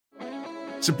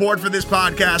Support for this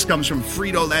podcast comes from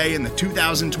Frito-Lay and the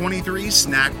 2023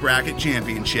 Snack Bracket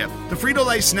Championship. The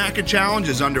Frito-Lay Snack Challenge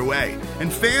is underway,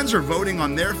 and fans are voting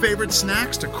on their favorite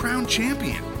snacks to crown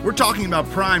champion. We're talking about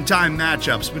prime-time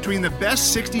matchups between the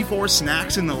best 64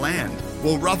 snacks in the land.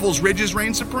 Will Ruffles Ridges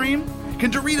reign supreme?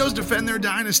 Can Doritos defend their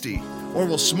dynasty? Or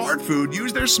will Smart Food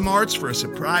use their smarts for a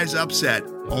surprise upset?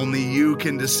 Only you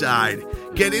can decide.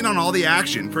 Get in on all the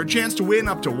action for a chance to win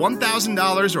up to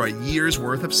 $1,000 or a year's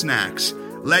worth of snacks.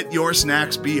 Let your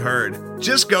snacks be heard.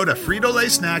 Just go to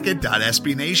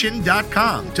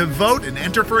fritolaysnacket.sbnation.com to vote and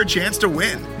enter for a chance to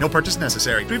win. No purchase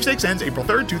necessary. Sweepstakes ends April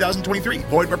 3rd, 2023.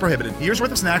 Void where prohibited. Year's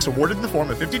worth of snacks awarded in the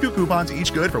form of 52 coupons,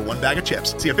 each good for one bag of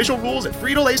chips. See official rules at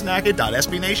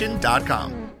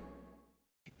fritolaysnacket.sbnation.com.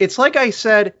 It's like I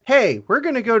said, hey, we're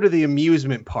going to go to the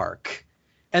amusement park.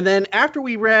 And then after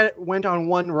we went on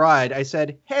one ride, I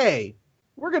said, hey,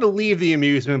 we're going to leave the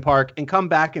amusement park and come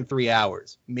back in 3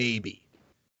 hours. Maybe.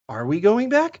 Are we going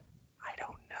back? I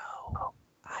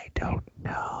don't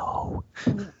know.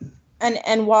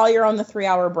 And while you're on the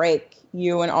 3-hour break,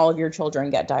 you and all of your children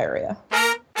get diarrhea.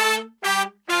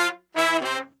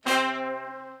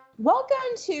 Welcome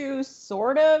to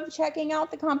sort of checking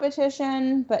out the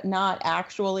competition, but not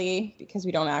actually, because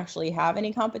we don't actually have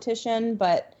any competition.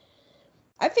 But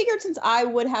I figured since I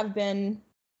would have been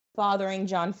bothering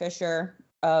John Fisher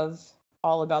of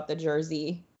All About the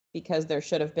Jersey, because there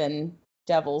should have been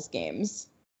Devils games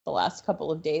the last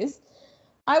couple of days,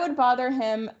 I would bother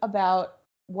him about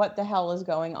what the hell is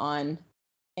going on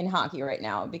in hockey right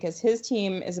now, because his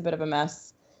team is a bit of a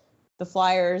mess. The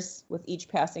Flyers, with each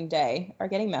passing day, are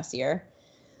getting messier.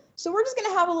 So we're just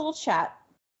going to have a little chat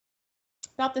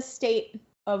about the state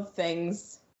of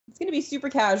things. It's going to be super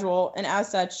casual, and as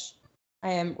such,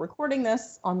 I am recording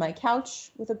this on my couch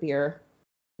with a beer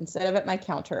instead of at my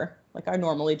counter, like I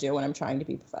normally do when I'm trying to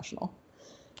be professional.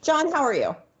 John, how are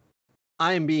you?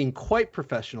 I am being quite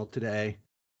professional today.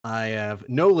 I have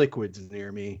no liquids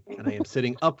near me, and I am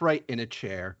sitting upright in a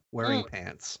chair wearing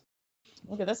pants.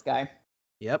 Look at this guy.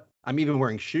 Yep. I'm even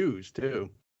wearing shoes,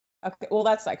 too. Okay, well,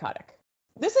 that's psychotic.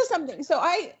 This is something. So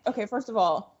first of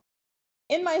all,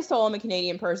 in my soul, I'm a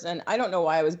Canadian person. I don't know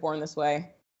why I was born this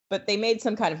way, but they made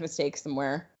some kind of mistake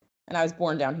somewhere. And I was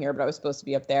born down here, but I was supposed to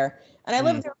be up there. And I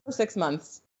lived there for 6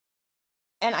 months.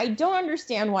 And I don't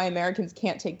understand why Americans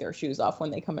can't take their shoes off when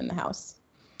they come in the house.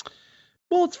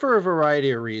 Well, it's for a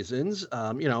variety of reasons.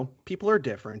 People are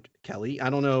different, Kelly. I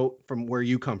don't know from where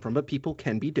you come from, but people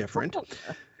can be different.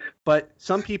 But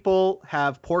some people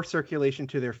have poor circulation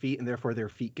to their feet, and therefore their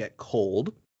feet get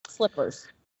cold. Slippers.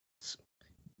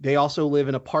 They also live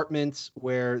in apartments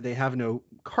where they have no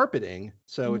carpeting,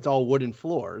 so it's all wooden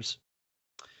floors.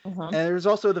 And there's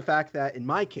also the fact that, in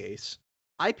my case,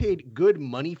 I paid good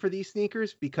money for these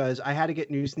sneakers because I had to get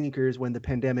new sneakers when the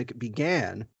pandemic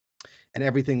began and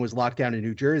everything was locked down in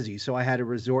New Jersey. So I had to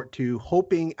resort to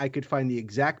hoping I could find the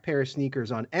exact pair of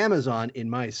sneakers on Amazon in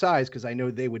my size because I know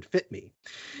they would fit me.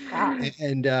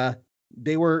 And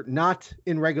they were not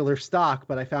in regular stock,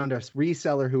 but I found a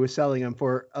reseller who was selling them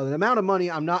for an amount of money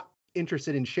I'm not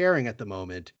interested in sharing at the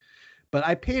moment. But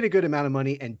I paid a good amount of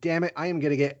money, and damn it, I am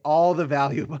going to get all the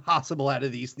value possible out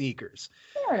of these sneakers.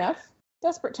 Fair enough.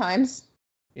 Desperate times.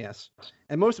 Yes.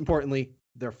 And most importantly,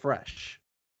 they're fresh.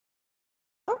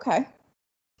 Okay.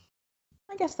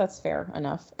 I guess that's fair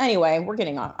enough. Anyway, we're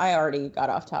getting off. I already got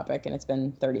off topic, and it's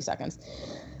been 30 seconds.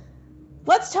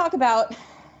 Let's talk about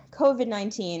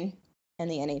COVID-19 and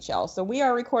the NHL. So we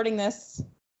are recording this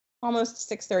almost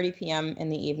 6:30 p.m. in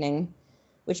the evening,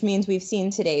 which means we've seen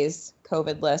today's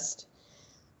COVID list.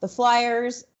 The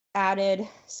Flyers added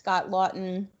Scott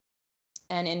Laughton,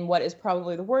 and in what is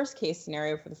probably the worst case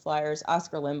scenario for the Flyers,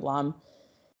 Oskar Lindblom.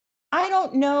 I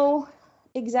don't know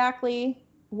exactly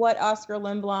what Oskar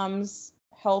Lindblom's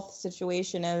health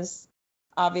situation is.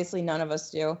 Obviously, none of us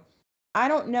do. I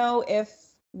don't know if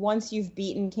once you've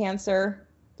beaten cancer,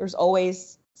 there's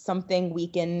always something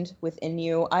weakened within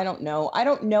you. I don't know. I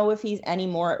don't know if he's any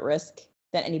more at risk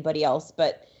than anybody else,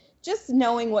 but just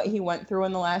knowing what he went through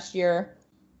in the last year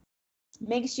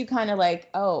makes you kind of like,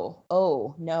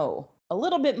 oh, no, a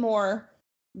little bit more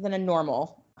than a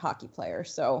normal hockey player.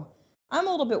 So I'm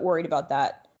a little bit worried about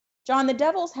that. John, the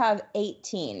Devils have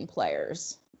 18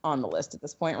 players on the list at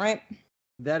this point, right?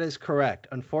 That is correct.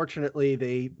 Unfortunately,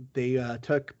 they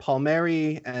took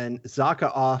Palmieri and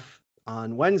Zacha off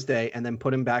on Wednesday and then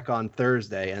put him back on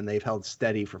Thursday, and they've held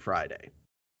steady for Friday.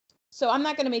 So I'm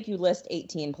not going to make you list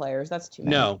 18 players. That's too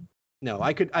many. No,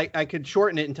 I could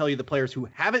shorten it and tell you the players who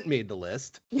haven't made the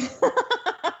list.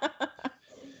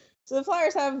 So the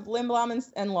Flyers have Lindblom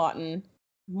and Laughton,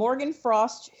 Morgan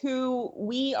Frost, who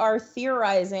we are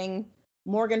theorizing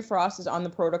Morgan Frost is on the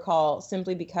protocol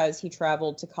simply because he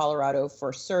traveled to Colorado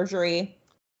for surgery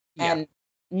and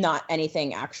not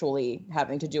anything actually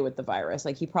having to do with the virus.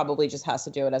 Like, he probably just has to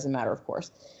do it as a matter of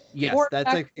course. Yes,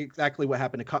 that's exactly what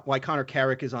happened. Why Connor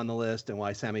Carrick is on the list and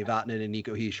why Sami Vatanen and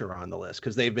Nico Hischier are on the list,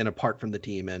 because they've been apart from the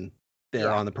team and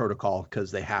they're on the protocol because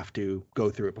they have to go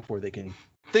through it before they can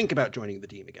think about joining the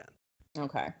team again.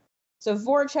 Okay. So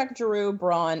Voracek, Giroux,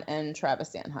 Braun, and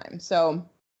Travis Sanheim. So,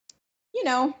 you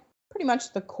know, pretty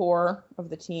much the core of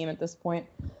the team at this point.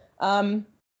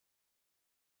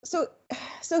 So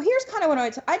here's kind of what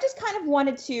I just kind of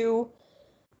wanted to,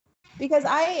 because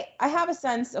I have a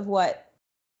sense of what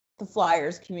the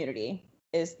Flyers community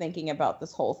is thinking about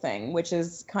this whole thing, which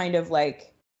is kind of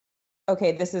like,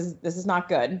 okay, this is not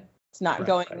good. It's not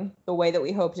going the way that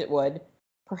we hoped it would.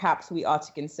 Perhaps we ought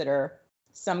to consider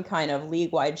some kind of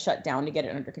league-wide shutdown to get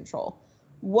it under control.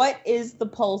 What is the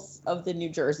pulse of the New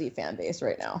Jersey fan base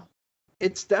right now?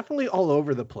 It's definitely all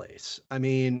over the place. I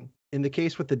mean, in the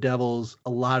case with the Devils, a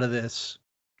lot of this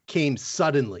came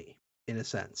suddenly, in a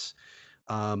sense.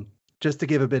 Just to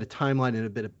give a bit of timeline and a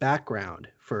bit of background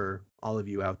for all of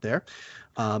you out there,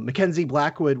 Mackenzie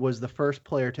Blackwood was the first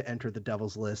player to enter the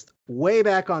Devils list way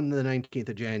back on the 19th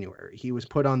of January. He was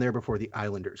put on there before the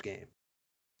Islanders game.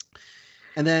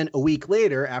 And then a week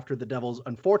later, after the Devils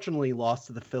unfortunately lost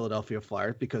to the Philadelphia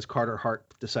Flyers because Carter Hart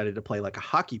decided to play like a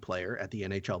hockey player at the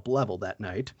NHL level that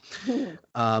night.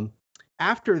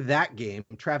 After that game,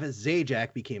 Travis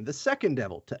Zajac became the second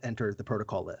Devil to enter the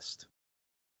protocol list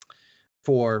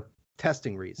for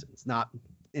testing reasons, not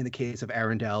in the case of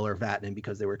Arundel or Vatanen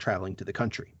because they were traveling to the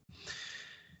country.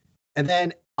 And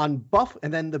then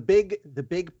the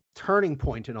big turning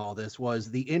point in all this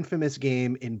was the infamous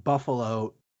game in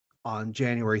Buffalo on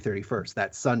January 31st,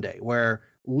 that Sunday, where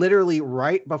literally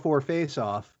right before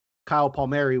face-off, Kyle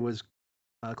Palmieri was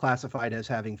classified as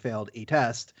having failed a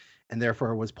test and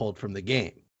therefore was pulled from the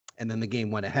game. And then the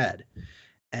game went ahead.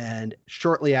 And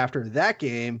shortly after that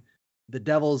game, the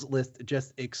Devils list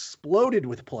just exploded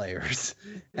with players.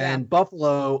 Yeah. And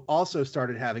Buffalo also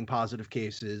started having positive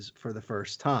cases for the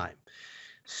first time.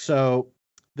 So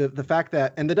the fact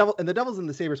that the Devils and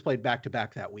the Sabres played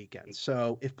back-to-back that weekend.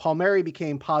 So if Palmieri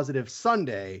became positive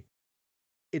Sunday,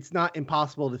 it's not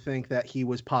impossible to think that he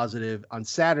was positive on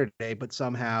Saturday, but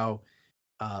somehow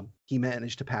he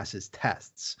managed to pass his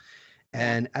tests.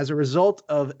 And as a result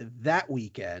of that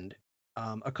weekend,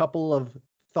 a couple of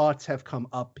thoughts have come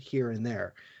up here and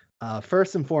there.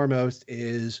 First and foremost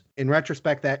is, in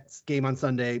retrospect, that game on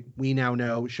Sunday, we now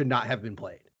know should not have been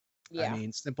played. Yeah. I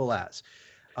mean, simple as.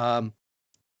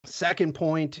 Second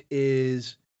point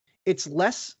is, it's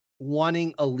less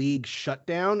wanting a league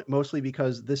shutdown, mostly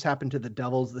because this happened to the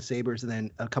Devils, the Sabres, and then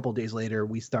a couple of days later,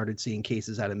 we started seeing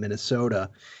cases out of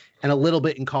Minnesota and a little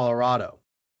bit in Colorado.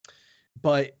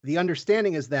 But the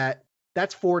understanding is that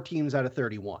that's 4 teams out of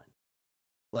 31.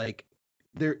 Like,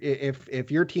 if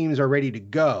your teams are ready to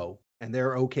go and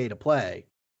they're okay to play,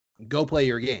 go play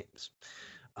your games.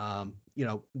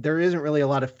 There isn't really a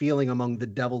lot of feeling among the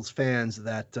Devils fans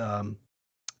that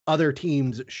other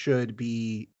teams should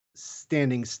be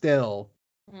standing still.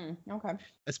 Okay.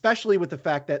 Especially with the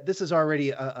fact that this is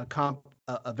already a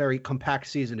very compact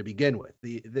season to begin with.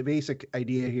 The basic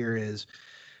idea here is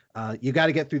you got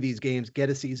to get through these games, get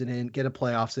a season in, get a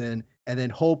playoffs in, and then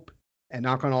hope and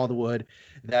knock on all the wood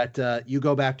that you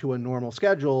go back to a normal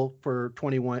schedule for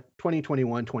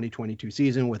 2021-2022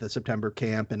 season with a September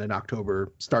camp and an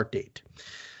October start date.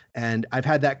 And I've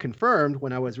had that confirmed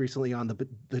when I was recently on the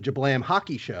Jablam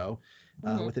Hockey Show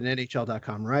with an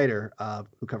NHL.com writer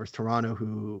who covers Toronto,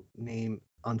 who name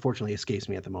unfortunately escapes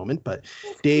me at the moment, but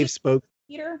Dave spoke.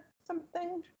 Peter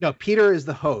something? No, Peter is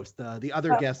the host. The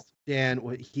other guest,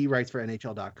 Dan, he writes for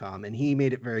NHL.com, and he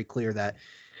made it very clear that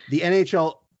the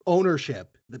NHL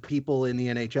ownership, the people in the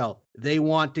NHL, they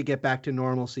want to get back to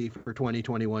normalcy for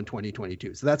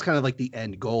 2021-2022. So that's kind of like the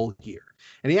end goal here.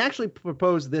 And he actually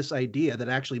proposed this idea that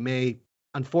actually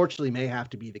unfortunately may have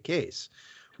to be the case,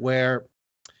 where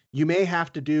you may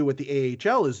have to do what the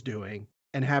AHL is doing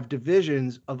and have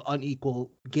divisions of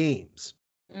unequal games.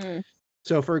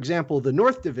 So, for example, the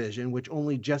North Division, which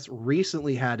only just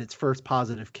recently had its first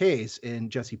positive case in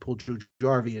Jesse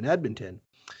Puljujarvi in Edmonton,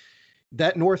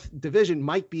 that North Division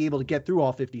might be able to get through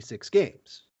all 56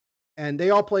 games. And they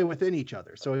all play within each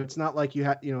other. So it's not like you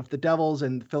have, if the Devils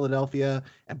and Philadelphia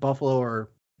and Buffalo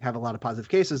have a lot of positive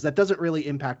cases, that doesn't really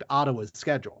impact Ottawa's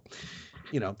schedule.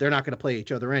 They're not going to play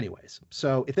each other anyways.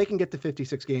 So if they can get to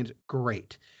 56 games,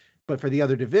 great. But for the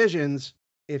other divisions,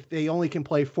 if they only can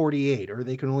play 48 or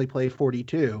they can only play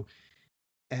 42,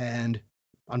 and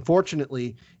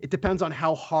unfortunately, it depends on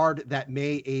how hard that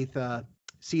May 8th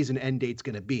season end date's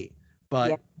going to be.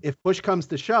 But if push comes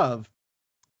to shove,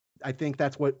 I think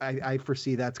that's what I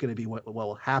foresee that's going to be what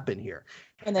will happen here.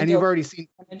 And you've already seen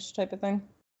type of thing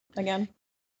again.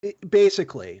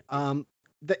 Basically,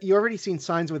 that you already seen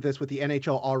signs with this, with the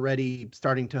NHL already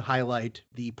starting to highlight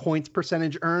the points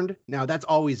percentage earned. Now that's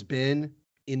always been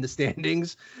in the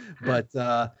standings, but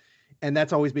and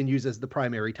that's always been used as the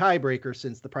primary tiebreaker,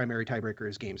 since the primary tiebreaker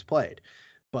is games played.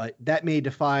 But that may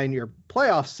define your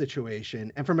playoff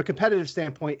situation. And from a competitive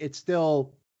standpoint, it's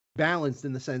still balanced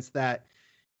in the sense that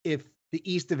if the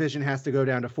East Division has to go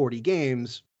down to 40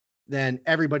 games, then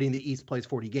everybody in the East plays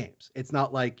 40 games. It's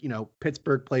not like,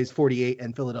 Pittsburgh plays 48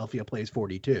 and Philadelphia plays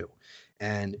 42.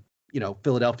 And,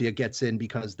 Philadelphia gets in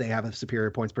because they have a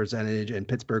superior points percentage and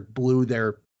Pittsburgh blew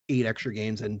their 8 extra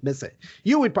games and miss it.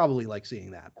 You would probably like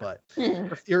seeing that, but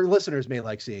your listeners may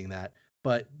like seeing that,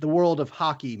 but the world of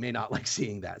hockey may not like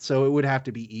seeing that. So it would have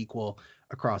to be equal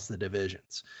across the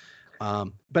divisions.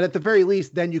 But at the very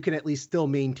least, then you can at least still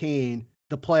maintain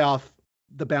the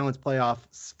balanced playoff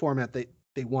format that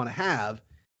they want to have.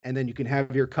 And then you can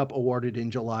have your cup awarded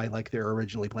in July like they're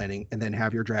originally planning, and then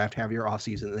have your draft, have your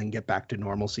offseason, and then get back to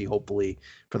normalcy, hopefully,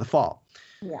 for the fall.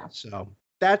 Yeah. So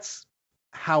that's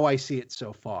how I see it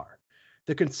so far.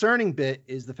 The concerning bit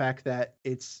is the fact that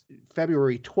it's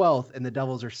February 12th and the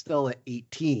Devils are still at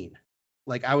 18.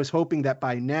 Like, I was hoping that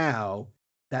by now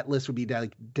that list would be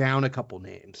down a couple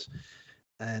names.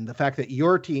 And the fact that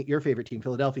your favorite team,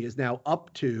 Philadelphia, is now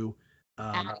up to,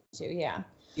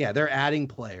 they're adding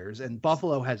players, and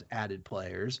Buffalo has added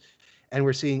players, and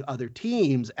we're seeing other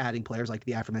teams adding players like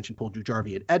the aforementioned Paul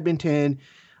Jujarvi in Edmonton,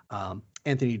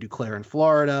 Anthony Duclair in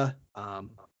Florida,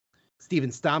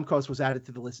 Steven Stamkos was added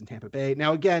to the list in Tampa Bay.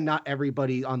 Now, again, not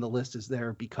everybody on the list is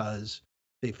there because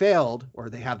they failed or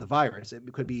they have the virus.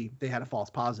 It could be they had a false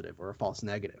positive or a false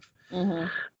negative. Mm-hmm.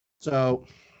 So,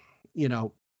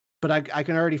 but I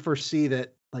can already foresee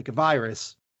that, like a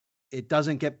virus, it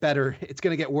doesn't get better. It's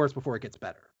going to get worse before it gets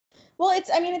better. Well, it's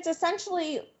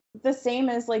essentially the same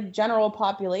as like general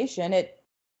population.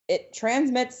 It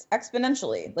transmits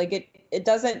exponentially. Like it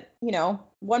doesn't,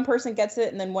 one person gets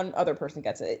it and then one other person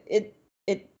gets it. It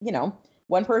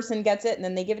one person gets it and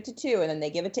then they give it to 2 and then they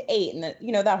give it to 8 and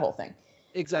then, that whole thing.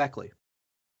 Exactly.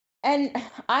 And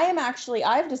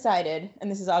I've decided,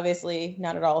 and this is obviously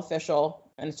not at all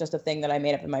official, and it's just a thing that I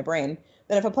made up in my brain,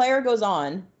 that if a player goes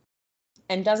on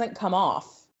and doesn't come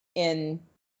off in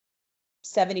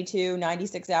 72,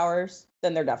 96 hours,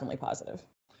 then they're definitely positive.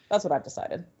 That's what I've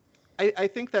decided. I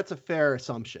think that's a fair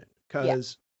assumption,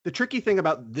 because the tricky thing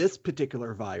about this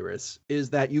particular virus is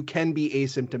that you can be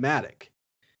asymptomatic,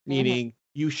 meaning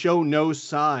you show no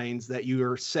signs that you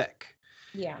are sick.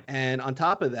 Yeah. And on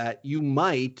top of that, you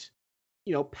might,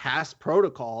 pass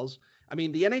protocols. I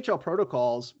mean, the NHL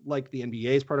protocols, like the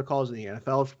NBA's protocols and the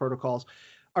NFL's protocols,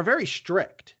 are very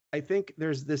strict. I think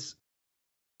there's this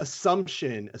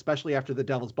assumption, especially after the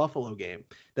Devils Buffalo game,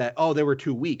 that, they were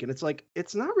too weak. And it's like,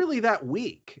 it's not really that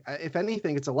weak. If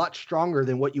anything, it's a lot stronger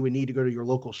than what you would need to go to your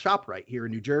local ShopRite here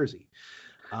in New Jersey,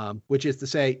 which is to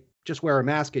say, just wear a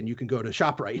mask and you can go to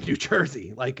ShopRite in New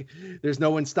Jersey. Like, there's no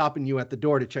one stopping you at the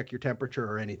door to check your temperature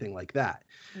or anything like that.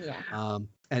 Yeah.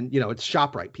 And, it's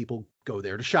ShopRite. People go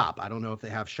there to shop. I don't know if they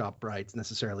have ShopRites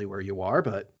necessarily where you are,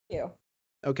 but...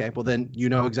 Okay, well then you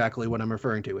know exactly what I'm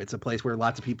referring to. It's a place where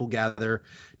lots of people gather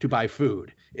to buy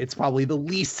food. It's probably the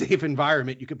least safe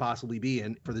environment you could possibly be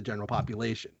in for the general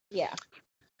population. Yeah.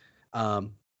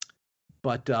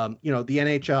 But the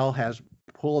NHL has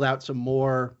pulled out some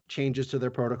more changes to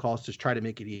their protocols to try to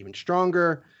make it even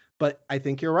stronger. But I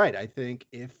think you're right. I think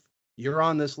if you're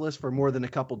on this list for more than a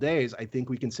couple days, I think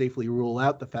we can safely rule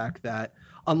out the fact that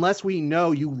unless we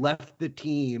know you left the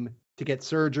team to get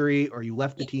surgery, or you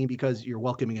left the team because you're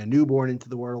welcoming a newborn into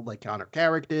the world like Connor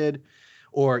Carrick did,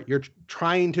 or you're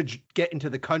trying to get into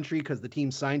the country because the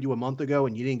team signed you a month ago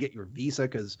and you didn't get your visa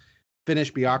because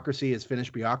Finnish bureaucracy is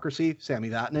Finnish bureaucracy, Sami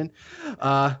Vatanen.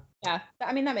 Yeah,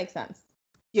 I mean, that makes sense.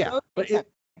 Yeah,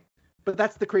 but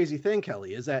that's the crazy thing,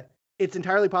 Kelly, is that it's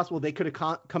entirely possible they could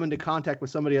have come into contact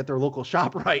with somebody at their local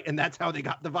ShopRite, and that's how they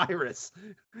got the virus.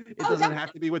 It doesn't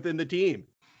have to be within the team.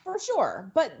 For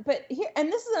sure. But here,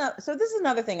 and this is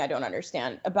another thing I don't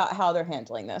understand about how they're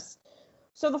handling this.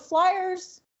 So the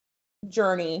Flyers'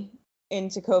 journey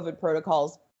into COVID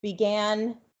protocols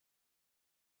began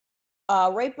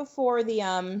right before the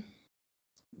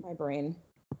my brain.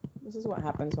 This is what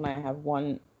happens when I have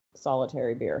one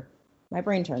solitary beer. My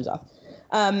brain turns off.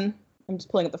 I'm just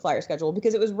pulling up the Flyer schedule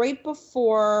because it was right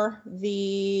before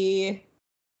the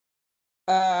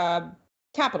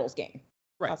Capitals game.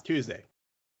 Right, Tuesday.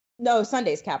 No,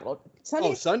 Sunday's Capital.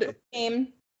 Sunday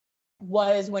game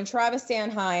was when Travis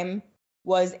Sanheim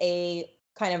was a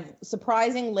kind of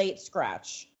surprising late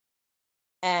scratch,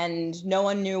 and no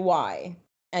one knew why.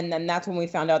 And then that's when we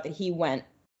found out that he went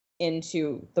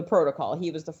into the protocol.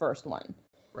 He was the first one.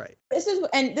 Right. This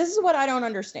is what I don't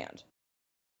understand.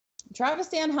 Travis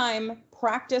Sanheim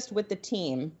practiced with the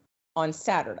team on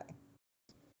Saturday.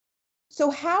 So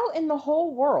how in the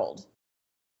whole world,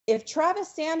 if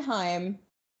Travis Sanheim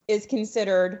is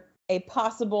considered a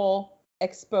possible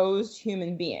exposed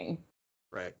human being,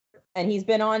 right, and he's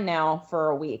been on now for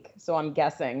a week, so I'm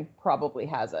guessing probably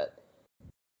has it,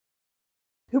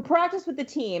 who practiced with the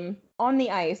team on the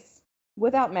ice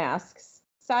without masks,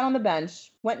 sat on the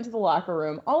bench, went into the locker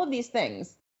room, all of these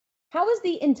things, how is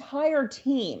the entire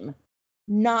team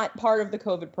not part of the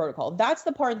COVID protocol? That's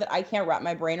the part that I can't wrap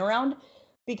my brain around,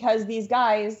 because these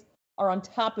guys are on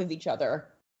top of each other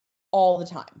all the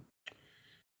time.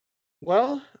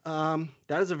 Well,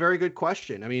 that is a very good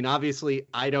question. I mean, obviously,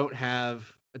 I don't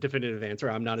have a definitive answer.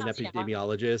 I'm not an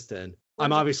epidemiologist, and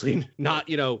I'm obviously not,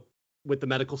 with the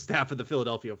medical staff of the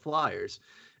Philadelphia Flyers,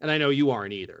 and I know you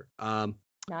aren't either. Not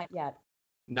yet.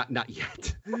 Not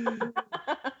yet.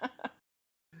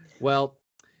 Well,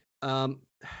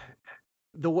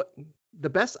 the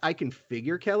best I can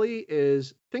figure, Kelly,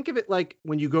 is think of it like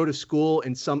when you go to school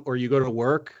or you go to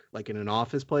work, like in an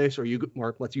office place, or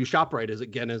let's use ShopRite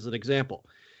as an example.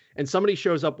 And somebody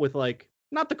shows up with like,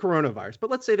 not the coronavirus, but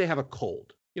let's say they have a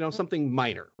cold, something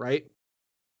minor, right?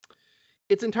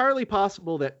 It's entirely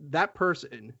possible that that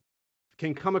person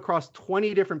can come across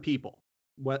 20 different people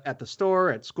at the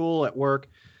store, at school, at work.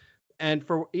 And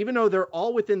even though they're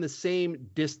all within the same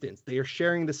distance, they are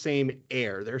sharing the same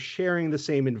air, they're sharing the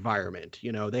same environment,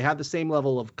 they have the same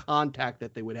level of contact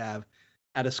that they would have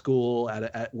at a school,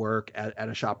 at work, at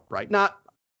a ShopRite. Not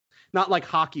like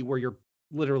hockey where you're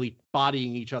literally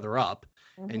bodying each other up,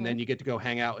 and then you get to go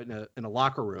hang out in a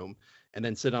locker room and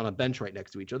then sit on a bench right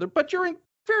next to each other. But you're in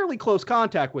fairly close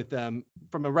contact with them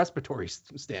from a respiratory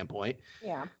standpoint.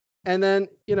 Yeah. And then,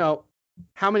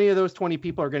 how many of those 20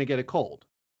 people are going to get a cold?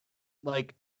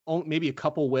 Like maybe a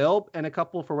couple will, and a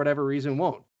couple for whatever reason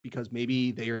won't, because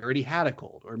maybe they already had a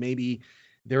cold, or maybe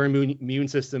their immune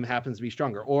system happens to be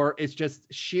stronger, or it's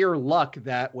just sheer luck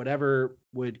that whatever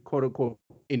would quote unquote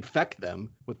infect them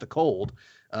with the cold,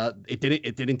 it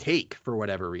didn't take for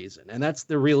whatever reason. And that's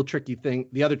the real tricky thing.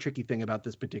 The other tricky thing about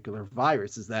this particular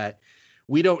virus is that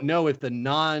we don't know if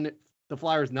the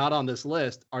Flyers not on this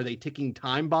list, are they ticking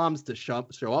time bombs to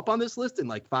show up on this list in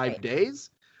like 5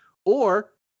 days, or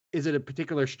is it a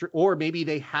particular, or maybe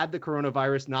they had the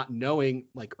coronavirus not knowing,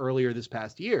 like earlier this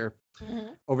past year,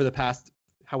 over the past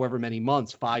however many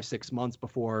months, 5-6 months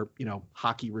before,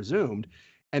 hockey resumed,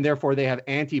 and therefore they have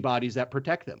antibodies that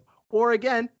protect them. Or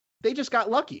again, they just got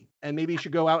lucky and maybe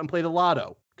should go out and play the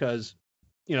lotto because,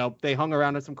 they hung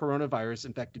around with some coronavirus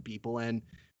infected people and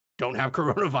don't have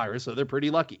coronavirus, so they're pretty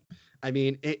lucky. I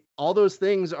mean, all those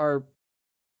things are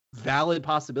valid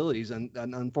possibilities, and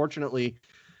unfortunately,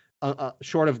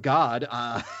 short of God,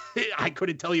 I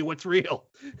couldn't tell you what's real.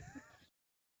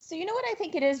 So you know what I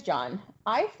think it is, John?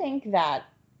 I think that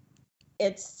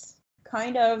it's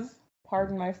kind of,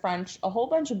 pardon my French, a whole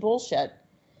bunch of bullshit,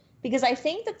 because I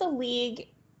think that the league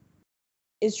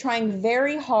is trying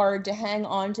very hard to hang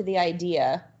on to the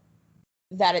idea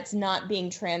that it's not being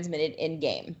transmitted in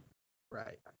game.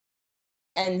 Right.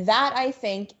 And that, I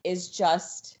think, is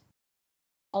just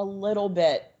a little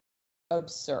bit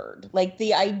absurd. Like,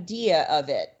 the idea of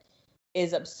it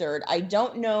is absurd. I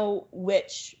don't know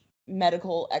which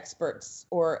medical experts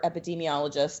or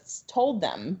epidemiologists told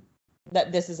them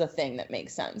that this is a thing that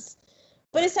makes sense.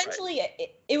 But essentially,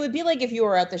 it would be like if you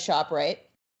were at the ShopRite,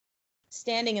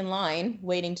 standing in line,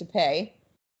 waiting to pay,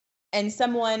 and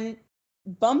someone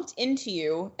bumped into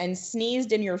you and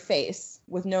sneezed in your face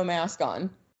with no mask on.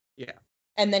 Yeah.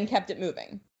 And then kept it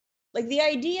moving. Like, the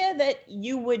idea that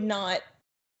you would not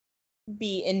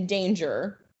be in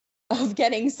danger of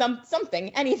getting something,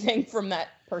 anything from that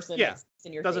person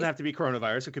in your doesn't face. have to be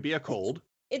coronavirus. It could be a cold.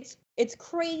 It's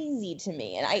crazy to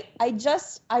me. And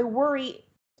I worry.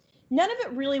 None of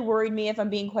it really worried me, if I'm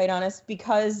being quite honest,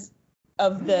 because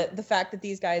of the fact that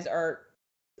these guys are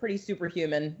pretty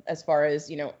superhuman as far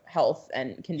as, health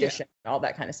and condition and all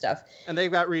that kind of stuff. And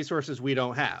they've got resources we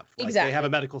don't have. Like, exactly. They have a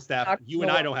medical staff. You and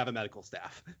I don't have a medical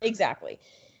staff. Exactly.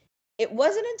 It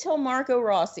wasn't until Marco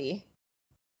Rossi,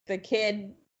 the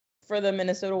kid for the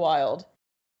Minnesota Wild,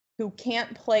 who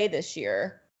can't play this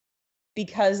year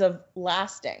because of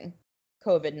lasting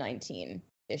COVID-19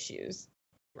 issues.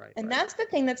 Right. And that's the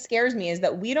thing that scares me, is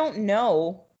that we don't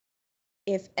know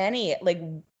if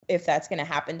that's going to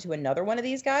happen to another one of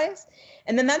these guys.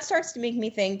 And then that starts to make me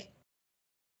think,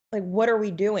 like, what are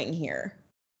we doing here?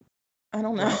 I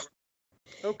don't know.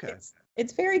 Okay.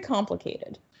 It's very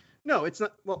complicated. No, it's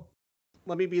not. Well,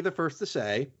 let me be the first to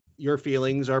say your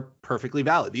feelings are perfectly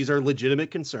valid. These are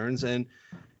legitimate concerns. And,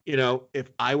 you know,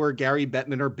 if I were Gary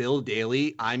Bettman or Bill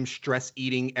Daly, I'm stress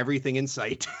eating everything in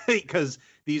sight because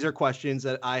these are questions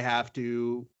that I have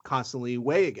to constantly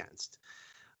weigh against.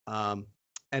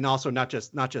 And also not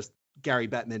just Gary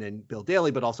Bettman and Bill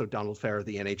Daly, but also Donald Farr,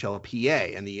 the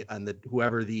NHLPA, and the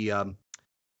whoever the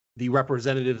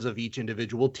representatives of each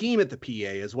individual team at the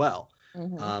PA as well.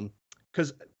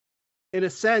 Because in a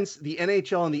sense, the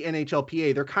NHL and the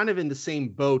NHLPA, they're kind of in the same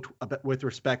boat with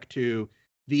respect to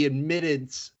the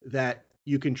admittance that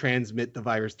you can transmit the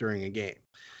virus during a game.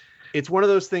 It's one of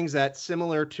those things that,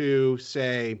 similar to,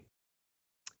 say,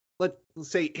 let's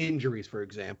say injuries, for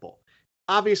example.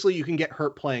 Obviously, you can get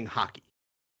hurt playing hockey.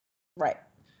 Right.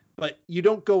 But you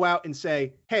don't go out and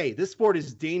say, hey, this sport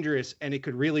is dangerous and it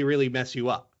could really, really mess you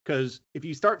up. Because if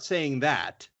you start saying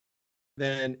that,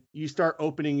 then you start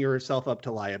opening yourself up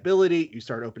to liability. You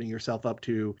start opening yourself up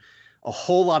to a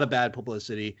whole lot of bad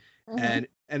publicity. And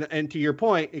to your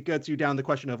point, it gets you down the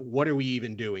question of what are we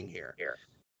even doing here?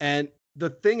 And the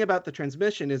thing about the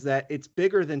transmission is that it's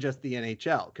bigger than just the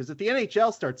NHL. Because if the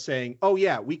NHL starts saying, oh,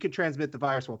 yeah, we could transmit the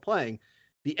virus while playing,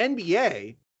 the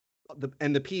NBA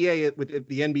and the PA with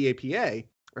the NBA PA,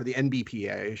 or the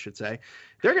NBPA, I should say,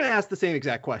 they're going to ask the same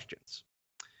exact questions.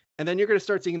 And then you're going to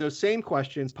start seeing those same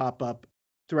questions pop up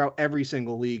throughout every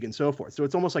single league and so forth. So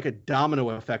it's almost like a domino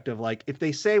effect of, like, if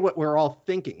they say what we're all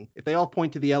thinking, if they all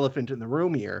point to the elephant in the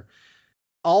room here,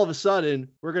 all of a sudden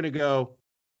we're going to go,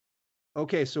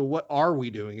 okay, so what are we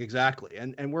doing exactly?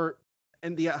 And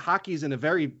the hockey's in a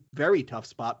very, very tough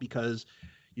spot because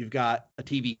you've got a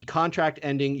TV contract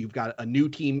ending. You've got a new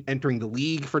team entering the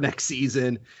league for next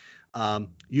season.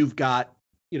 You've got,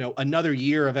 you know, another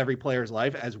year of every player's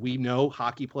life. As we know,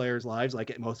 hockey players' lives,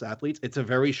 like most athletes, it's a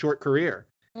very short career.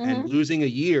 And losing a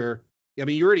year, I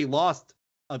mean, you already lost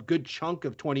a good chunk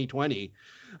of 2020.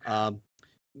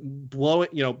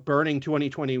 Burning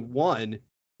 2021,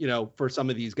 you know, for some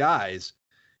of these guys,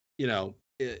 you know,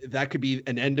 that could be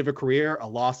an end of a career, a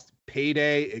lost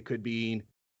payday. It could be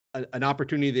an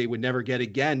opportunity they would never get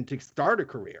again to start a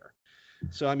career.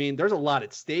 So, I mean, there's a lot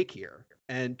at stake here.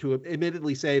 And to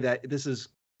admittedly say that this is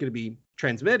going to be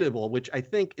transmittable, which I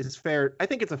think is fair. I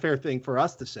think it's a fair thing for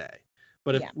us to say.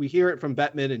 But if we hear it from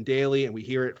Bettman and Daly, and we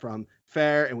hear it from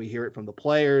Farr, and we hear it from the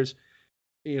players,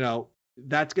 you know,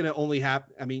 that's going to only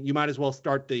happen. I mean, you might as well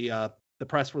start the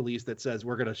press release that says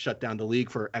we're going to shut down the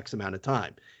league for X amount of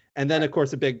time. And then, of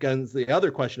course, the big guns, the other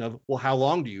question of, well, how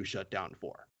long do you shut down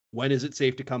for? When is it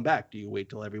safe to come back? Do you wait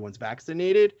till everyone's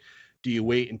vaccinated? Do you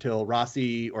wait until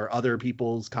Rossi or other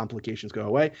people's complications go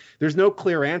away? There's no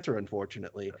clear answer,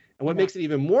 unfortunately. And what makes it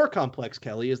even more complex,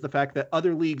 Kelly, is the fact that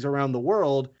other leagues around the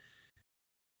world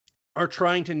are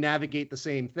trying to navigate the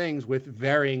same things with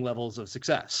varying levels of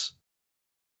success.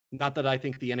 Not that I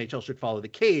think the NHL should follow the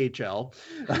KHL,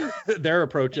 their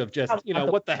approach of just, you know,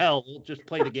 what the hell, we'll just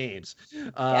play the games.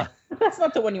 That's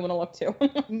not the one you want to look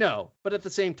to. No, but at the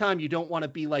same time, you don't want to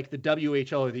be like the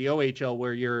WHL or the OHL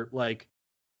where you're like,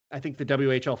 I think the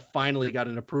WHL finally got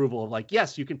an approval of, like,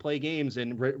 yes, you can play games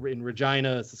in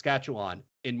Regina, Saskatchewan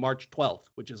in March 12th,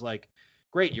 which is like,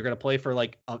 great, you're going to play for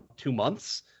like 2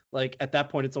 months. Like, at that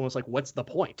point, it's almost like, what's the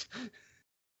point?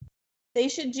 They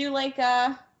should do like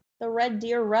the Red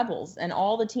Deer Rebels, and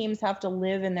all the teams have to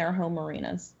live in their home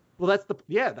arenas. Well,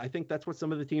 I think that's what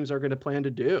some of the teams are going to plan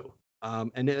to do.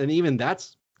 And even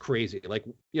that's crazy. Like,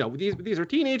 you know, these are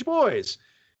teenage boys.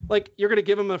 Like, you're going to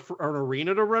give them an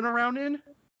arena to run around in?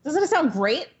 Doesn't it sound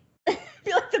great? I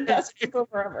feel like the best people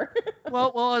forever.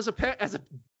 well, as a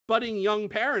budding young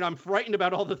parent, I'm frightened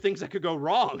about all the things that could go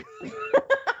wrong.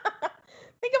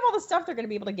 Think of all the stuff they're going to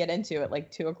be able to get into at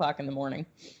like 2:00 in the morning.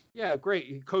 Yeah,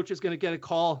 great. Coach is going to get a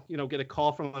call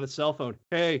from on his cell phone.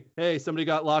 Hey, somebody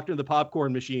got locked in the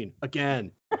popcorn machine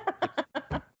again.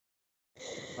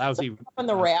 Lousy. Up on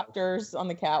the rafters on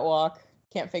the catwalk.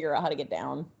 Can't figure out how to get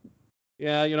down.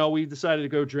 Yeah, you know, we decided to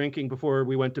go drinking before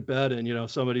we went to bed, and, you know,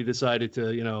 somebody decided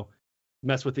to, you know,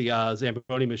 mess with the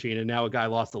Zamboni machine, and now a guy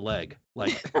lost a leg.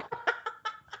 Like,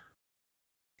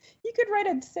 you could write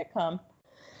a sitcom.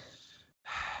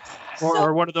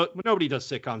 Or one of those. Nobody does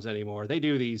sitcoms anymore. They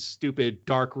do these stupid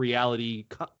dark reality,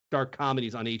 dark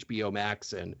comedies on HBO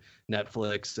Max and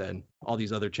Netflix and all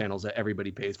these other channels that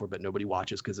everybody pays for, but nobody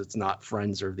watches because it's not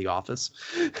Friends or The Office.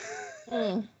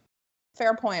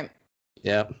 Fair point.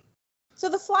 Yeah. So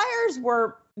the Flyers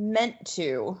were meant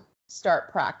to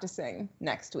start practicing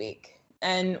next week,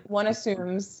 and one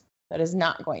assumes that is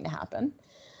not going to happen.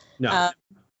 No.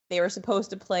 They were supposed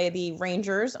to play the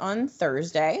Rangers on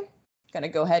Thursday. Going to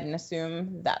go ahead and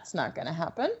assume that's not going to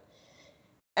happen.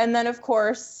 And then, of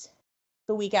course,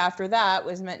 the week after that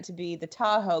was meant to be the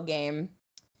Tahoe game,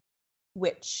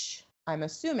 which I'm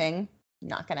assuming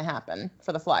not going to happen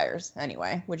for the Flyers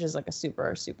anyway, which is like a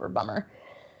super, super bummer.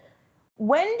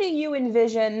 When do you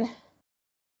envision,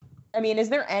 I mean, is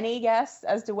there any guess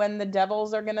as to when the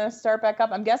Devils are going to start back up?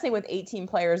 I'm guessing with 18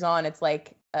 players on, it's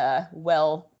like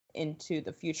well into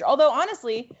the future. Although,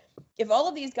 honestly, if all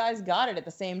of these guys got it at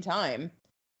the same time,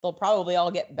 they'll probably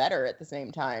all get better at the same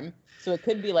time. So it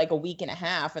could be like a week and a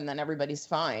half and then everybody's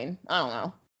fine. I don't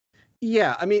know.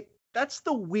 Yeah, I mean, that's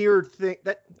the weird thing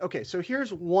okay, so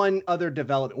here's one other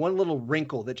development, one little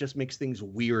wrinkle that just makes things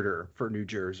weirder for New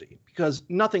Jersey, because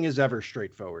nothing is ever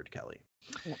straightforward, Kelly.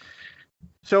 Yeah.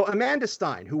 So Amanda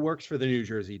Stein, who works for the New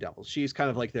Jersey Devils, she's kind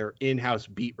of like their in-house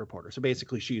beat reporter. So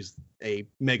basically she's a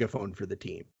megaphone for the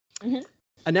team. Mm-hmm.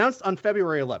 Announced on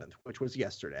February 11th, which was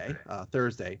yesterday,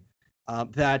 Thursday,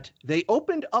 that they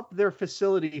opened up their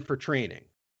facility for training.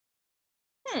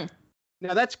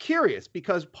 Now, that's curious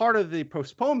because part of the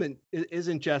postponement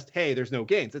isn't just, hey, there's no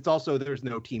games. It's also there's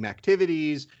no team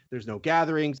activities, there's no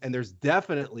gatherings, and there's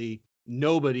definitely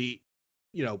nobody,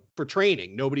 for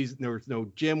training. There's no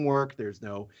gym work. There's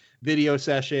no video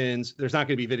sessions. There's not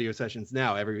going to be video sessions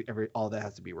now. All that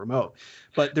has to be remote.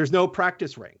 But there's no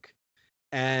practice rink.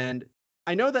 And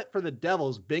I know that for the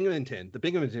Devils, the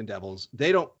Binghamton Devils,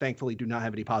 they thankfully do not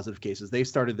have any positive cases. They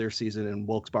started their season in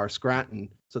Wilkes-Barre, Scranton,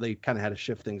 so they kind of had to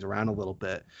shift things around a little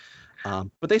bit.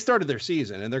 But they started their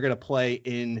season, and they're going to play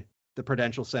in the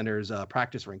Prudential Center's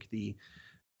practice rink, the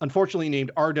unfortunately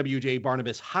named RWJ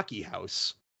Barnabas Hockey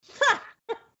House.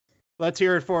 Let's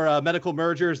hear it for medical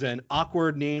mergers and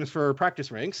awkward names for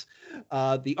practice rinks.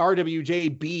 The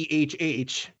RWJ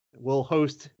BHH will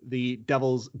host the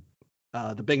Devils,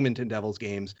 the Binghamton Devils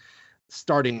games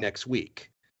starting next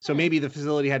week. So maybe the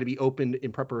facility had to be opened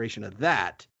in preparation of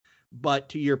that. But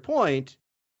to your point,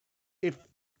 if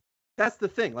that's the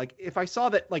thing, like if I saw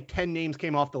that like 10 names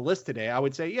came off the list today, I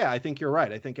would say, yeah, I think you're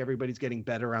right. I think everybody's getting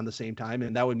better around the same time.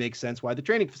 And that would make sense why the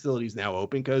training facility is now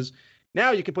open, because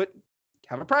now you can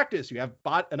have a practice. You have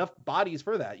enough bodies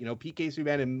for that. PK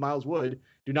Subban and Miles Wood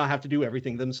do not have to do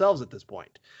everything themselves at this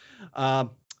point.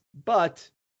 But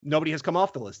nobody has come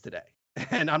off the list today.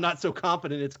 And I'm not so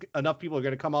confident it's enough people are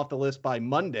going to come off the list by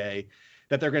Monday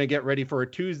that they're going to get ready for a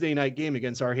Tuesday night game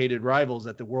against our hated rivals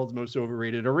at the world's most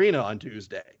overrated arena on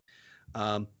Tuesday.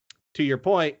 To your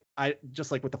point, I just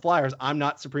like with the Flyers, I'm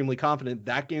not supremely confident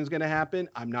that game's going to happen.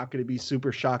 I'm not going to be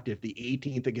super shocked if the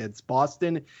 18th against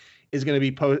Boston is going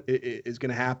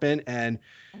to happen. And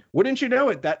wouldn't you know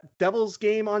it, that Devils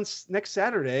game on next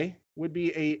Saturday would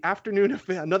be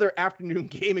another afternoon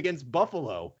game against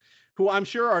Buffalo, who I'm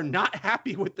sure are not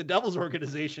happy with the Devils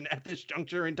organization at this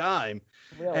juncture in time,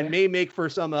 really? And may make for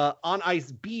some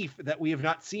on-ice beef that we have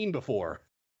not seen before.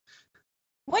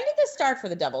 When did this start for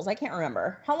the Devils? I can't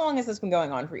remember. How long has this been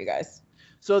going on for you guys?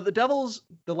 So the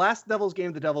last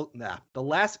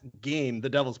game the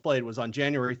Devils played was on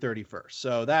January 31st.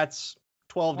 So that's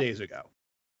 12 days ago.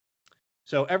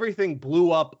 So everything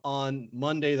blew up on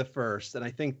Monday the 1st, and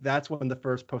I think that's when the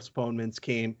first postponements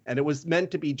came, and it was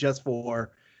meant to be just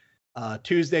for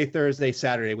Tuesday, Thursday,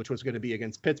 Saturday, which was going to be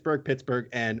against Pittsburgh,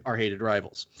 and our hated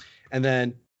rivals. And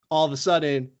then all of a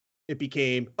sudden it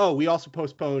became, we also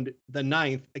postponed the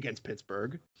 9th against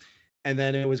Pittsburgh. And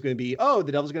then it was going to be,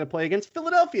 the Devils are going to play against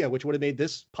Philadelphia, which would have made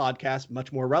this podcast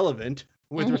much more relevant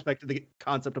with respect to the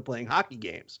concept of playing hockey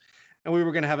games. And we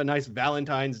were going to have a nice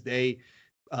Valentine's Day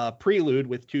prelude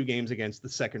with 2 games against the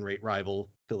second-rate rival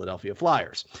Philadelphia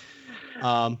Flyers.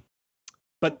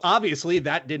 But obviously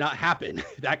that did not happen.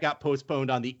 That got postponed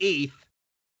on the 8th,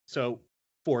 so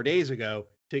 4 days ago,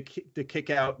 to kick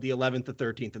out the 11th, the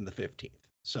 13th, and the 15th.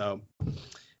 So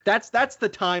that's the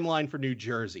timeline for New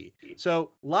Jersey.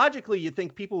 So logically, you'd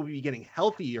think people would be getting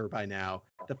healthier by now.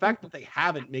 The fact that they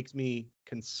haven't makes me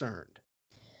concerned.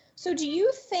 So do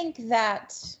you think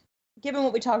that, given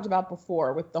what we talked about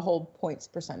before with the whole points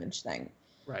percentage thing,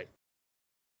 right?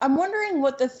 I'm wondering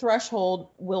what the threshold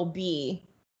will be.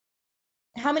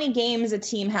 How many games a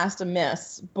team has to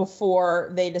miss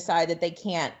before they decide that they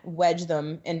can't wedge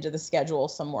them into the schedule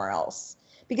somewhere else?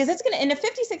 Because it's going to, in a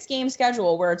 56-game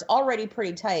schedule where it's already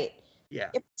pretty tight, if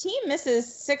a team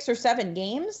misses 6 or 7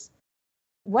 games,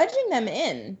 wedging them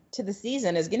in to the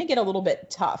season is going to get a little bit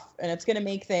tough, and it's going to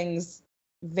make things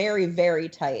very, very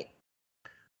tight.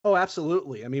 Oh,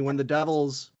 absolutely. I mean, when the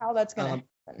Devils... How that's going to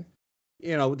happen.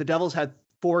 The Devils had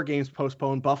 4 games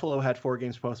postponed. Buffalo had 4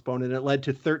 games postponed, and it led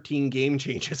to 13 game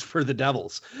changes for the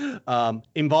Devils,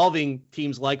 involving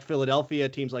teams like Philadelphia,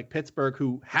 teams like Pittsburgh,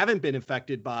 who haven't been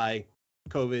affected by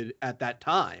COVID at that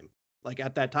time. Like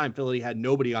at that time, Philly had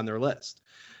nobody on their list.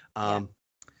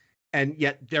 And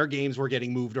yet their games were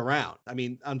getting moved around. I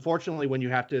mean, unfortunately, when you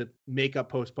have to make up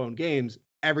postponed games,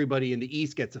 everybody in the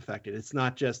East gets affected. It's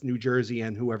not just New Jersey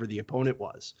and whoever the opponent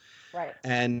was. Right.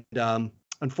 And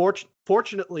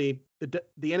unfortunately, the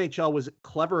NHL was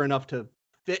clever enough to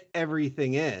fit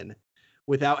everything in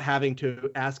without having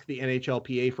to ask the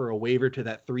NHLPA for a waiver to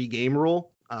that 3-game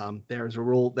rule. There's a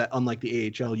rule that, unlike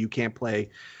the AHL, you can't play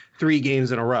 3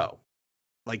 games in a row.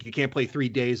 Like, you can't play 3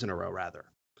 days in a row, rather.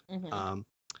 Mm-hmm.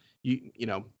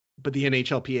 But the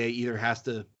NHLPA either has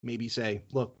to maybe say,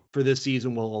 look, for this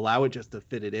season, we'll allow it just to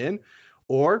fit it in.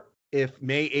 Or if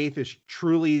May 8th is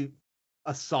truly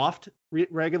a soft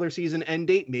regular season end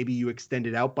date, maybe you extend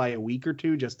it out by a week or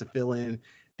 2 just to fill in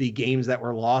the games that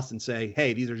were lost and say,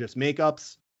 hey, these are just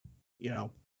makeups.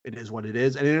 It is what it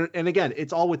is. And again,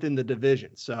 it's all within the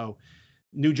division. So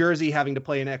New Jersey having to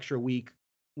play an extra week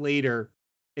later,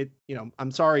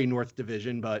 I'm sorry, North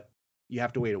Division, but you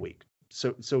have to wait a week.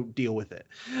 So deal with it,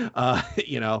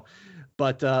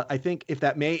 But I think if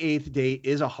that May 8th date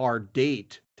is a hard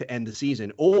date to end the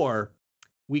season, or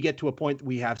we get to a point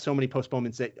we have so many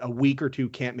postponements that a week or 2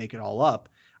 can't make it all up,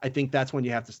 I think that's when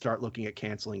you have to start looking at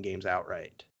canceling games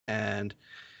outright. And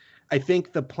I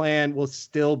think the plan will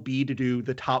still be to do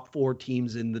the top 4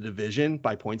 teams in the division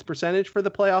by points percentage for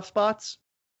the playoff spots.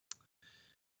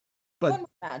 But I would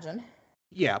imagine.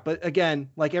 Yeah, but again,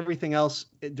 like everything else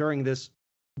during this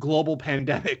global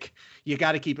pandemic, you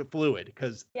got to keep it fluid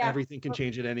because everything can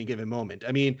change at any given moment.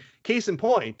 I mean, case in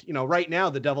point, right now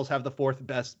the Devils have the 4th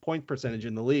best point percentage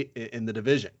in the league, in the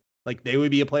division. Like, they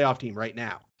would be a playoff team right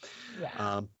now.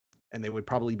 Yeah. And they would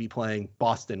probably be playing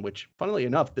Boston, which, funnily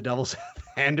enough, the Devils have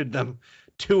handed them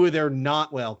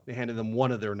they handed them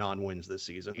one of their non-wins this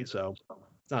season. So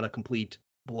it's not a complete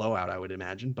blowout, I would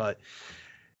imagine. But,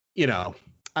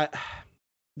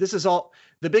 this is all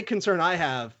the big concern I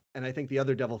have, and I think the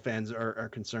other Devil fans are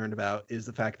concerned about, is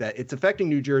the fact that it's affecting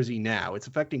New Jersey now. It's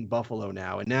affecting Buffalo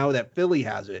now. And now that Philly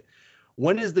has it,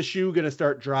 when is the shoe going to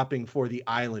start dropping for the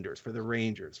Islanders, for the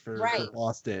Rangers, for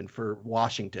Boston, for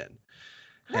Washington?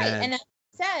 Right. And that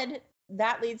said,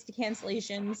 that leads to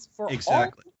cancellations for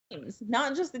all teams,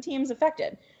 not just the teams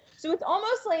affected. So it's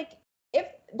almost like, if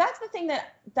that's the thing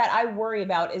that I worry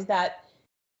about, is that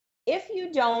if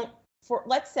you don't,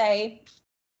 let's say,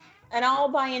 and I'll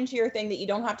buy into your thing that you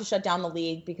don't have to shut down the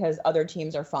league because other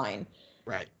teams are fine.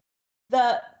 Right.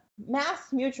 The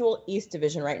Mass Mutual East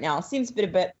Division right now seems to be a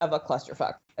bit of a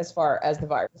clusterfuck as far as the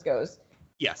virus goes.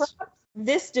 Yes. Perhaps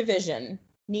this division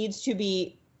needs to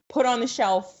be put on the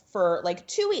shelf for like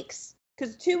 2 weeks,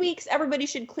 because 2 weeks everybody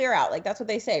should clear out. Like, that's what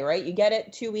they say, right? You get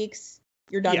it, 2 weeks,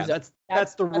 you're done. Yeah,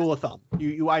 that's the rule of thumb.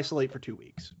 You isolate for 2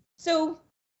 weeks. So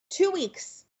 2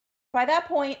 weeks. By that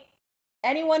point,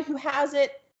 anyone who has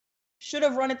it should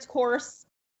have run its course.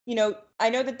 I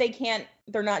know that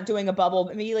they're not doing a bubble,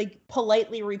 but maybe like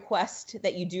politely request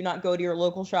that you do not go to your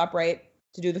local shop, right,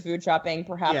 to do the food shopping.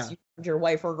 Perhaps you need your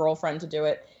wife or girlfriend to do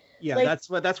it. Yeah,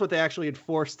 that's what they actually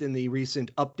enforced in the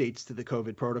recent updates to the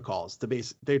COVID protocols.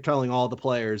 They're telling all the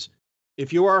players,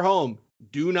 if you are home,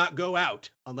 do not go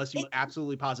out unless you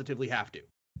absolutely positively have to.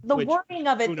 The wording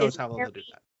of it who knows how well they'll do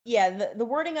that. Yeah, the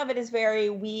wording of it is very,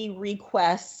 we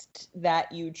request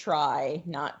that you try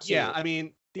not to. Yeah, I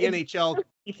mean, the NHL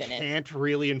can't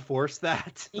really enforce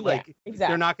that. Like, exactly.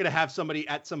 They're not going to have somebody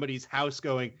at somebody's house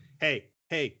going, hey,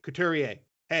 Couturier,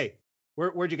 hey,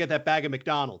 where'd you get that bag of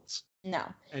McDonald's? No.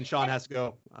 And Sean has to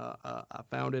go, I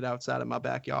found it outside of my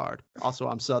backyard. Also,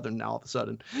 I'm Southern now all of a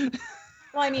sudden.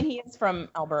 Well, I mean, he is from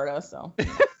Alberta, so.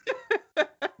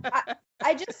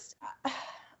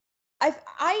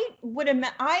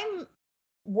 I'm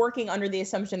working under the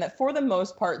assumption that for the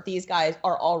most part, these guys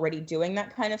are already doing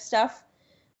that kind of stuff.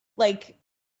 Like,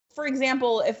 for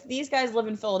example, if these guys live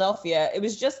in Philadelphia, it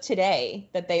was just today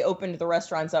that they opened the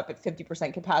restaurants up at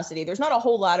 50% capacity. There's not a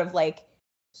whole lot of like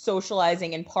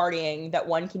socializing and partying that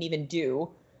one can even do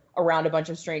around a bunch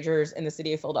of strangers in the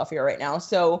city of Philadelphia right now.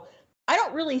 So I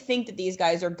don't really think that these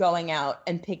guys are going out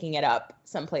and picking it up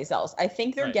someplace else. I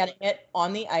think they're getting it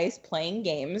on the ice, playing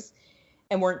games,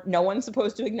 and no one's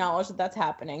supposed to acknowledge that that's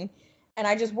happening. And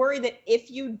I just worry that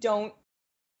if you don't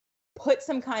put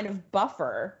some kind of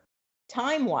buffer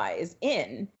time-wise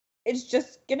in, it's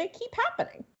just going to keep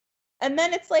happening. And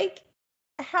then it's like,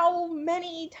 how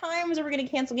many times are we going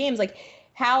to cancel games? Like,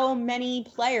 how many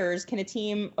players can a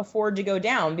team afford to go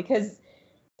down? Because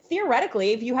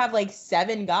theoretically, if you have like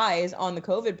 7 guys on the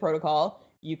COVID protocol,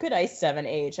 you could ice 7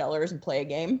 AHLers and play a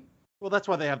game. Well, that's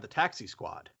why they have the taxi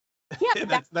squad. Yeah,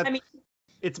 that's I mean,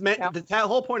 it's meant. Yeah. The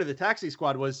whole point of the taxi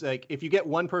squad was like, if you get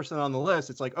one person on the list,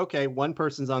 it's like, okay, one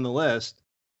person's on the list.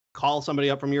 Call somebody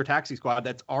up from your taxi squad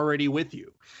that's already with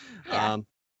you. Yeah.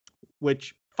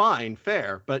 Which fine,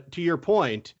 fair, but to your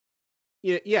point,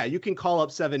 yeah, you can call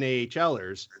up 7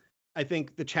 AHLers. I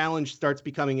think the challenge starts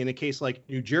becoming in a case like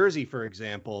New Jersey, for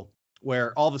example,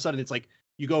 where all of a sudden it's like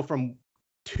you go from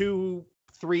 2-3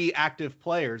 active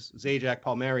players, Zajac,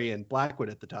 Palmieri, and Blackwood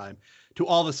at the time, to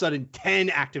all of a sudden 10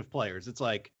 active players. It's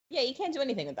like, yeah, you can't do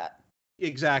anything with that.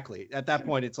 Exactly. At that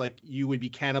point, it's like you would be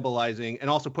cannibalizing and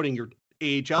also putting your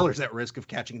AHLers at risk of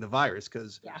catching the virus,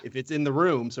 because if it's in the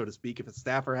room, so to speak, if a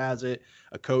staffer has it,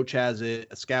 a coach has it,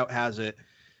 a scout has it,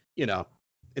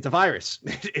 it's a virus.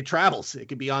 It travels. It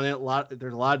could be on it a lot.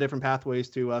 There's a lot of different pathways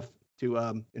to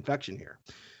infection here.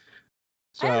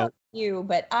 So I don't know you,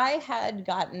 but I had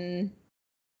gotten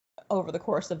over the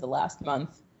course of the last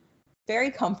month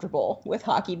very comfortable with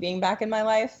hockey being back in my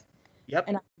life. Yep.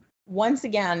 And I'm once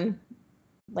again,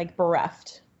 like,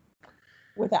 bereft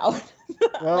without.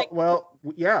 Well,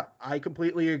 yeah, I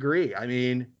completely agree. I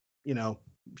mean,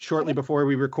 shortly before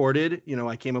we recorded,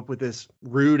 I came up with this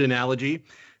rude analogy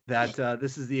that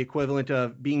this is the equivalent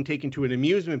of being taken to an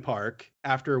amusement park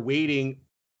after waiting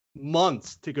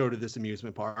months to go to this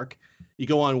amusement park. You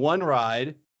go on one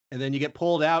ride and then you get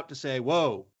pulled out to say,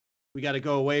 whoa, we got to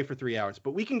go away for 3 hours,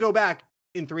 but we can go back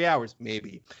in 3 hours,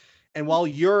 maybe. And while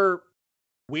you're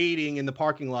waiting in the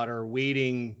parking lot or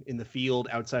waiting in the field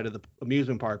outside of the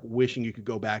amusement park, wishing you could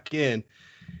go back in,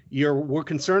 we're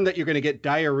concerned that you're going to get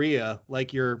diarrhea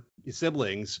like your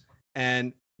siblings,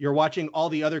 and you're watching all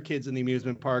the other kids in the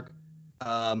amusement park,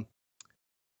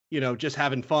 just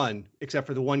having fun, except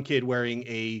for the one kid wearing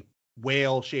a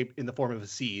whale shaped in the form of a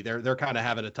C. They're kind of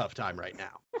having a tough time right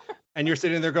now. And you're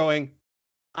sitting there going,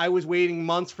 I was waiting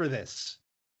months for this.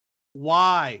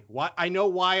 Why? I know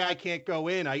why I can't go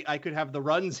in. I could have the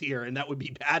runs here and that would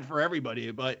be bad for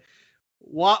everybody, but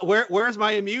where's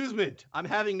my amusement? I'm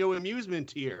having no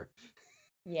amusement here.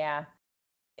 Yeah.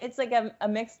 It's like a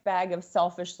mixed bag of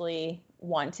selfishly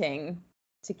wanting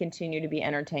to continue to be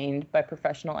entertained by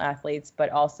professional athletes, but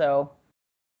also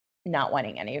not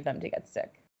wanting any of them to get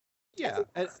sick. Yeah.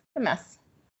 It's a mess.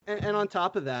 And on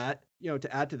top of that,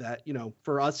 to add to that,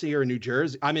 for us here in New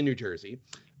Jersey, I'm in New Jersey.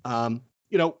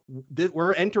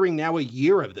 We're entering now a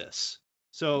year of this.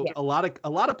 So a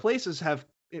lot of places have,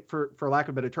 for lack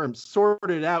of a better term,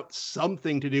 sorted out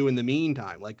something to do in the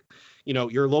meantime. Like,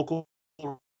 your local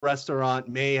restaurant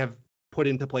may have put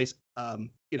into place,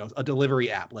 a delivery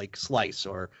app like Slice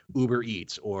or Uber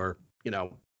Eats or,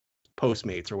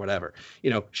 Postmates or whatever.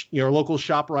 Your local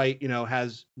ShopRite,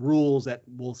 has rules that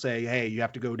will say, hey, you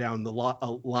have to go down the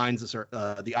lines,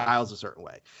 the aisles a certain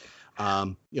way.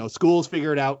 Schools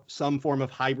figured out some form of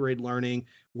hybrid learning.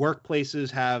 Workplaces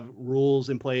have rules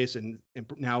in place. And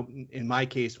now in my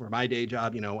case, for my day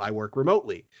job, I work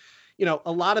remotely.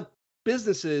 A lot of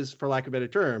businesses, for lack of a better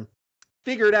term,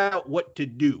 figured out what to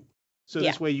do. So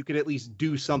this way you could at least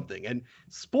do something. And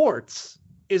sports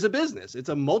is a business. It's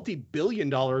a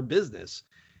multi-billion-dollar business.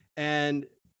 And,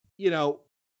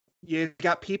 you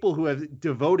got people who have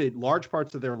devoted large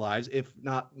parts of their lives, if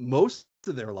not most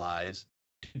of their lives,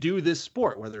 to do this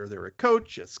sport, whether they're a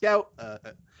coach, a scout,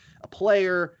 a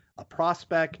player, a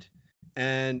prospect.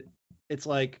 And it's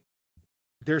like,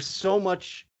 there's so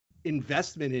much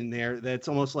investment in there that it's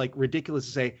almost like ridiculous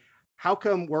to say, how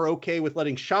come we're okay with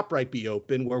letting ShopRite be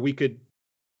open where we could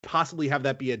possibly have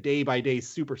that be a day-by-day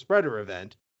super spreader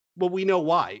event? Well, we know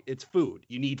why. It's food.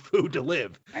 You need food to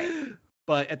live. Right.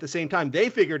 But at the same time, they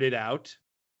figured it out.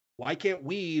 Why can't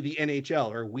we, the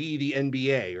NHL, or we, the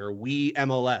NBA, or we,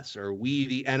 MLS, or we,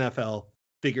 the NFL,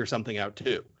 figure something out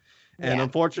too? And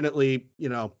unfortunately,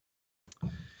 you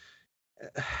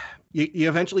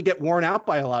eventually get worn out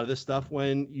by a lot of this stuff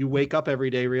when you wake up every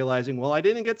day realizing, well, I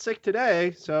didn't get sick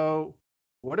today, so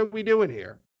what are we doing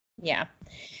here? Yeah.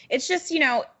 It's just,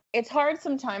 it's hard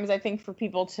sometimes, I think, for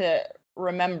people to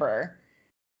remember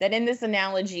that in this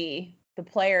analogy, the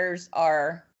players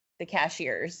are the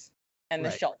cashiers and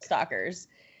the shelf stockers.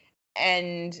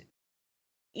 And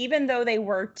even though they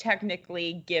were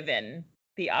technically given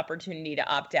the opportunity to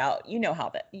opt out, how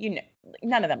that,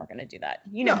 none of them are going to do that.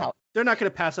 How they're not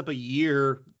going to pass up a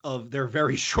year of their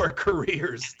very short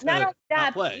careers to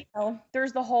not play.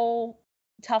 There's the whole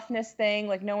toughness thing.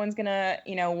 Like, no one's going to,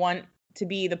 want to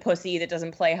be the pussy that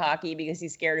doesn't play hockey because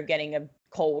he's scared of getting a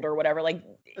cold or whatever. Like,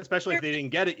 especially if they didn't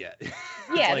get it yet.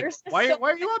 Yeah. Like, why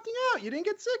are you opting out? You didn't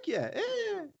get sick yet.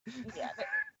 Yeah.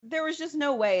 There was just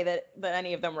no way that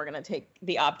any of them were going to take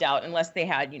the opt out unless they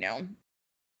had,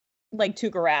 like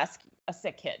Tuukka Rask a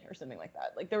sick kid or something like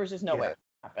that. Like there was just no way it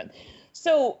would happen.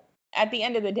 So at the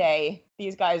end of the day,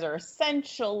 these guys are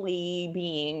essentially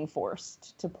being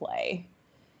forced to play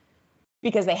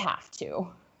because they have to.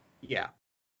 Yeah.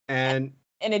 And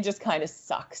it just kind of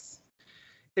sucks.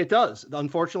 It does.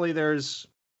 Unfortunately, there's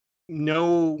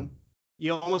no,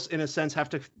 you almost in a sense have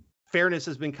to, fairness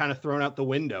has been kind of thrown out the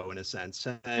window in a sense.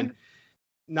 And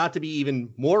not to be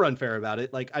even more unfair about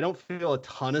it, like I don't feel a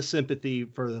ton of sympathy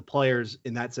for the players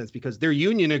in that sense because their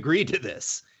union agreed to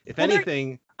this. If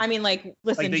anything, I mean, like,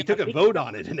 listen, like they took a vote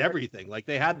on it and everything. Like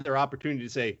they had their opportunity to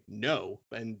say no,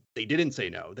 and they didn't say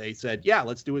no. They said, yeah,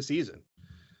 let's do a season.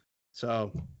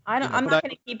 So I'm not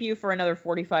going to keep you for another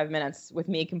 45 minutes with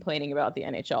me complaining about the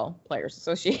NHL Players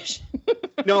Association.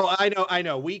 No, I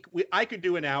know. I could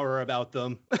do an hour about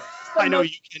them. I know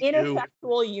you can.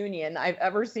 Ineffectual union I've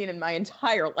ever seen in my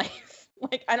entire life.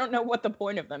 Like, I don't know what the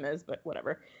point of them is, but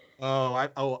whatever.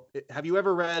 Have you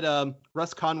ever read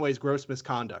Russ Conway's Gross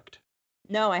Misconduct?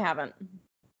 No, I haven't.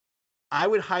 I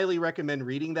would highly recommend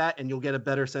reading that, and you'll get a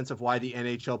better sense of why the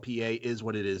NHLPA is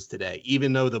what it is today,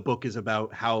 even though the book is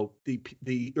about how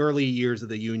the early years of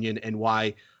the union and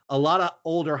why a lot of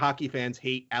older hockey fans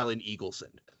hate Alan Eagleson.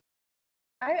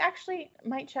 I actually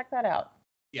might check that out.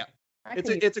 Yeah,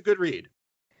 it's a good read.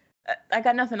 I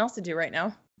got nothing else to do right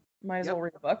now. Might as well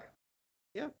read a book.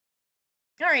 Yeah.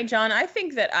 All right, John, I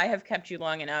think that I have kept you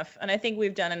long enough, and I think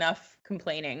we've done enough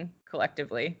complaining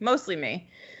collectively, mostly me.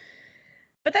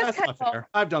 But that's kind of fair.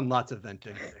 I've done lots of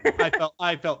venting.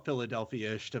 I felt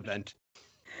Philadelphia-ish to vent.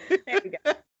 There you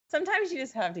go. Sometimes you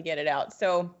just have to get it out.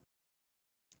 So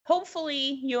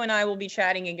hopefully you and I will be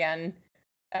chatting again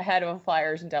ahead of a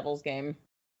Flyers and Devils game.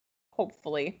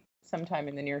 Hopefully sometime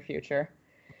in the near future.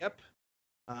 Yep.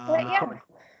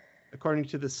 According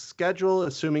to the schedule,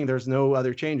 assuming there's no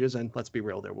other changes, and let's be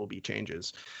real, there will be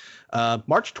changes.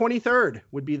 March 23rd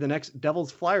would be the next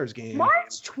Devils Flyers game.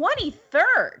 March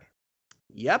 23rd.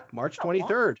 Yep, March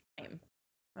 23rd.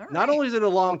 Right. Not only is it a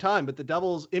long time, but the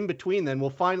Devils in between then will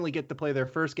finally get to play their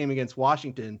first game against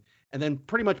Washington and then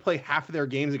pretty much play half of their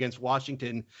games against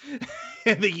Washington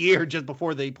in the year just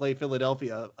before they play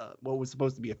Philadelphia, what was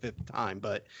supposed to be a fifth time.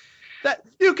 But that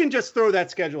you can just throw that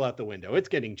schedule out the window. It's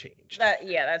getting changed.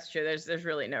 That's true. There's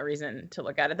really no reason to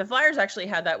look at it. The Flyers actually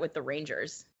had that with the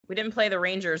Rangers. We didn't play the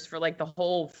Rangers for like the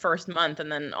whole first month,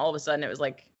 and then all of a sudden it was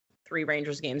like 3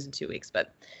 Rangers games in 2 weeks.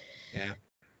 But yeah,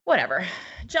 whatever.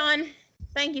 John,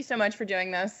 thank you so much for doing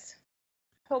this.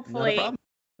 Hopefully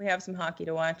we have some hockey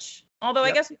to watch. Although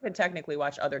I guess we could technically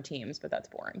watch other teams, but that's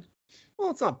boring. Well,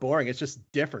 it's not boring. It's just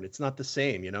different. It's not the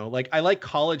same, you know? Like, I like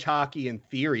college hockey in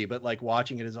theory, but like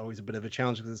watching it is always a bit of a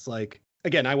challenge because it's like,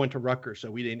 again, I went to Rutgers, so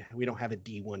we don't have a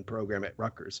D1 program at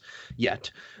Rutgers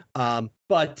yet.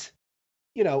 But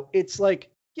you know, it's like,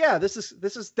 yeah, this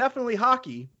is definitely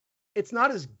hockey. It's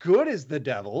not as good as the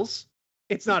Devils.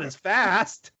 It's not as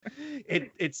fast.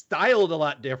 It's styled a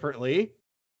lot differently,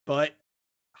 but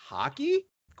hockey?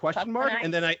 Question mark.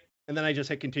 And then I just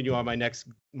hit continue on my next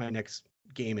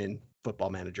game in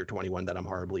Football Manager 21 that I'm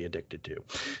horribly addicted to.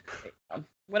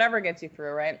 Whatever gets you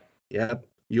through, right? Yep.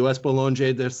 US Boulogne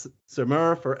de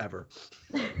Semur forever.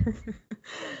 All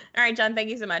right, John, thank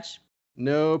you so much.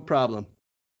 No problem.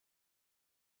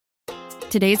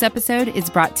 Today's episode is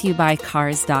brought to you by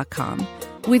Cars.com.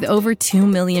 With over 2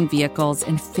 million vehicles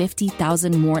and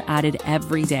 50,000 more added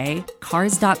every day,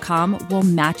 Cars.com will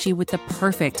match you with the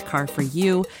perfect car for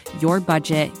you, your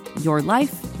budget, your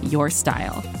life, your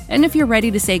style. And if you're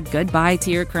ready to say goodbye to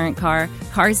your current car,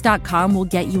 Cars.com will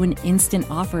get you an instant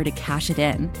offer to cash it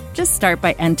in. Just start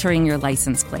by entering your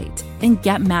license plate and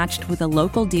get matched with a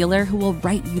local dealer who will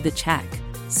write you the check.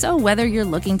 So whether you're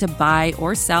looking to buy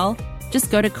or sell,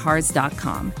 just go to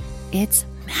Cars.com. It's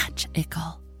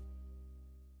magical.